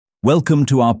Welcome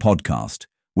to our podcast,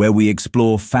 where we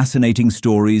explore fascinating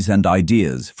stories and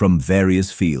ideas from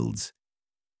various fields.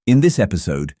 In this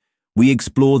episode, we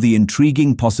explore the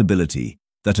intriguing possibility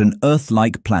that an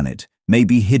Earth-like planet may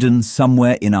be hidden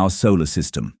somewhere in our solar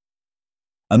system.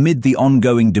 Amid the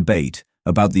ongoing debate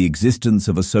about the existence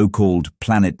of a so-called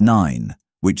Planet 9,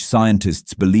 which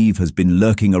scientists believe has been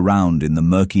lurking around in the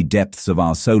murky depths of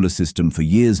our solar system for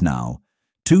years now,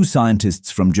 two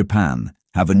scientists from Japan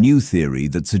have a new theory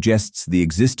that suggests the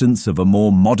existence of a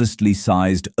more modestly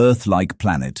sized Earth-like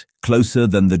planet closer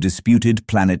than the disputed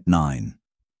Planet 9.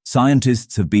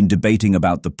 Scientists have been debating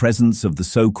about the presence of the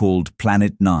so-called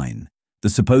Planet 9, the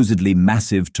supposedly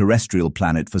massive terrestrial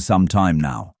planet, for some time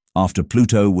now, after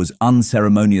Pluto was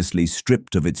unceremoniously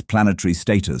stripped of its planetary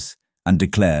status and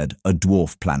declared a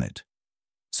dwarf planet.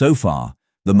 So far,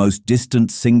 the most distant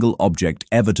single object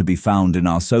ever to be found in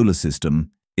our solar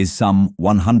system is some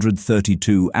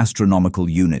 132 astronomical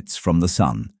units from the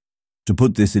Sun. To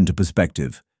put this into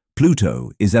perspective,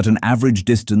 Pluto is at an average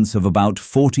distance of about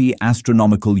 40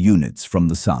 astronomical units from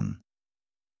the Sun.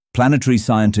 Planetary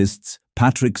scientists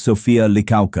Patrick Sophia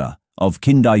Likauka of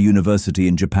Kindai University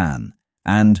in Japan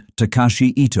and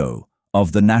Takashi Ito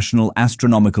of the National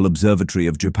Astronomical Observatory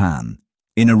of Japan,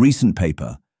 in a recent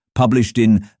paper published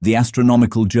in the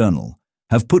Astronomical Journal,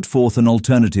 have put forth an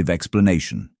alternative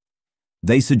explanation.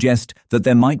 They suggest that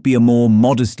there might be a more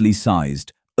modestly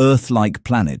sized, Earth-like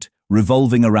planet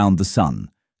revolving around the Sun,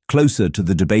 closer to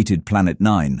the debated Planet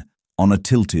 9, on a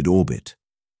tilted orbit.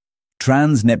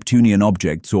 Trans-Neptunian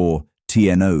objects, or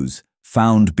TNOs,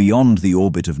 found beyond the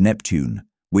orbit of Neptune,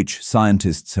 which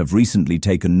scientists have recently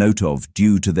taken note of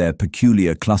due to their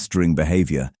peculiar clustering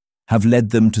behavior, have led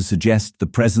them to suggest the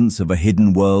presence of a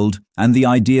hidden world and the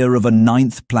idea of a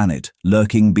ninth planet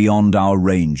lurking beyond our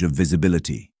range of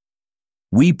visibility.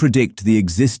 We predict the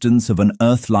existence of an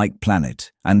Earth-like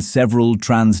planet and several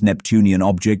trans-Neptunian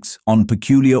objects on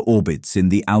peculiar orbits in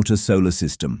the outer solar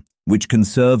system, which can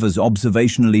serve as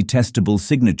observationally testable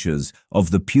signatures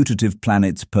of the putative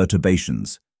planet's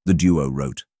perturbations, the duo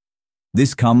wrote.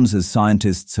 This comes as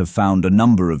scientists have found a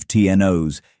number of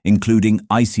TNOs, including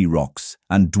icy rocks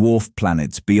and dwarf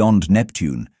planets beyond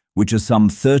Neptune, which are some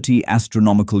 30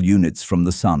 astronomical units from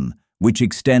the Sun, which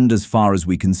extend as far as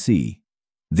we can see.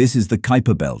 This is the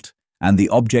Kuiper Belt, and the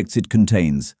objects it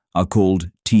contains are called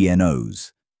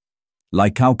TNOs.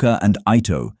 Likauka and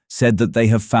Ito said that they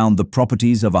have found the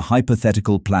properties of a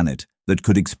hypothetical planet that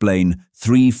could explain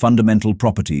three fundamental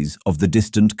properties of the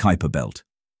distant Kuiper Belt: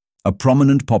 a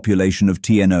prominent population of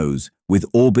TNOs with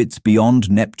orbits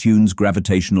beyond Neptune's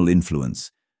gravitational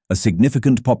influence, a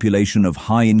significant population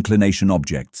of high-inclination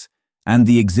objects, and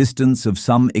the existence of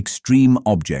some extreme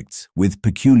objects with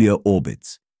peculiar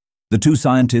orbits. The two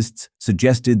scientists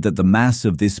suggested that the mass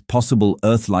of this possible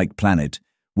Earth-like planet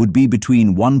would be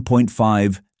between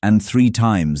 1.5 and 3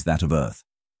 times that of Earth.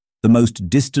 The most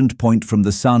distant point from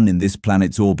the Sun in this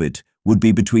planet's orbit would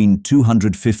be between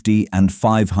 250 and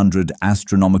 500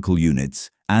 astronomical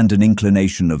units and an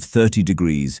inclination of 30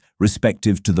 degrees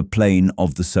respective to the plane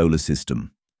of the solar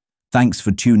system. Thanks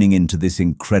for tuning in to this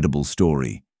incredible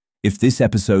story. If this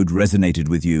episode resonated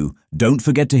with you, don't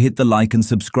forget to hit the like and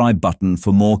subscribe button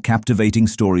for more captivating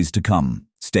stories to come.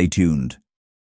 Stay tuned.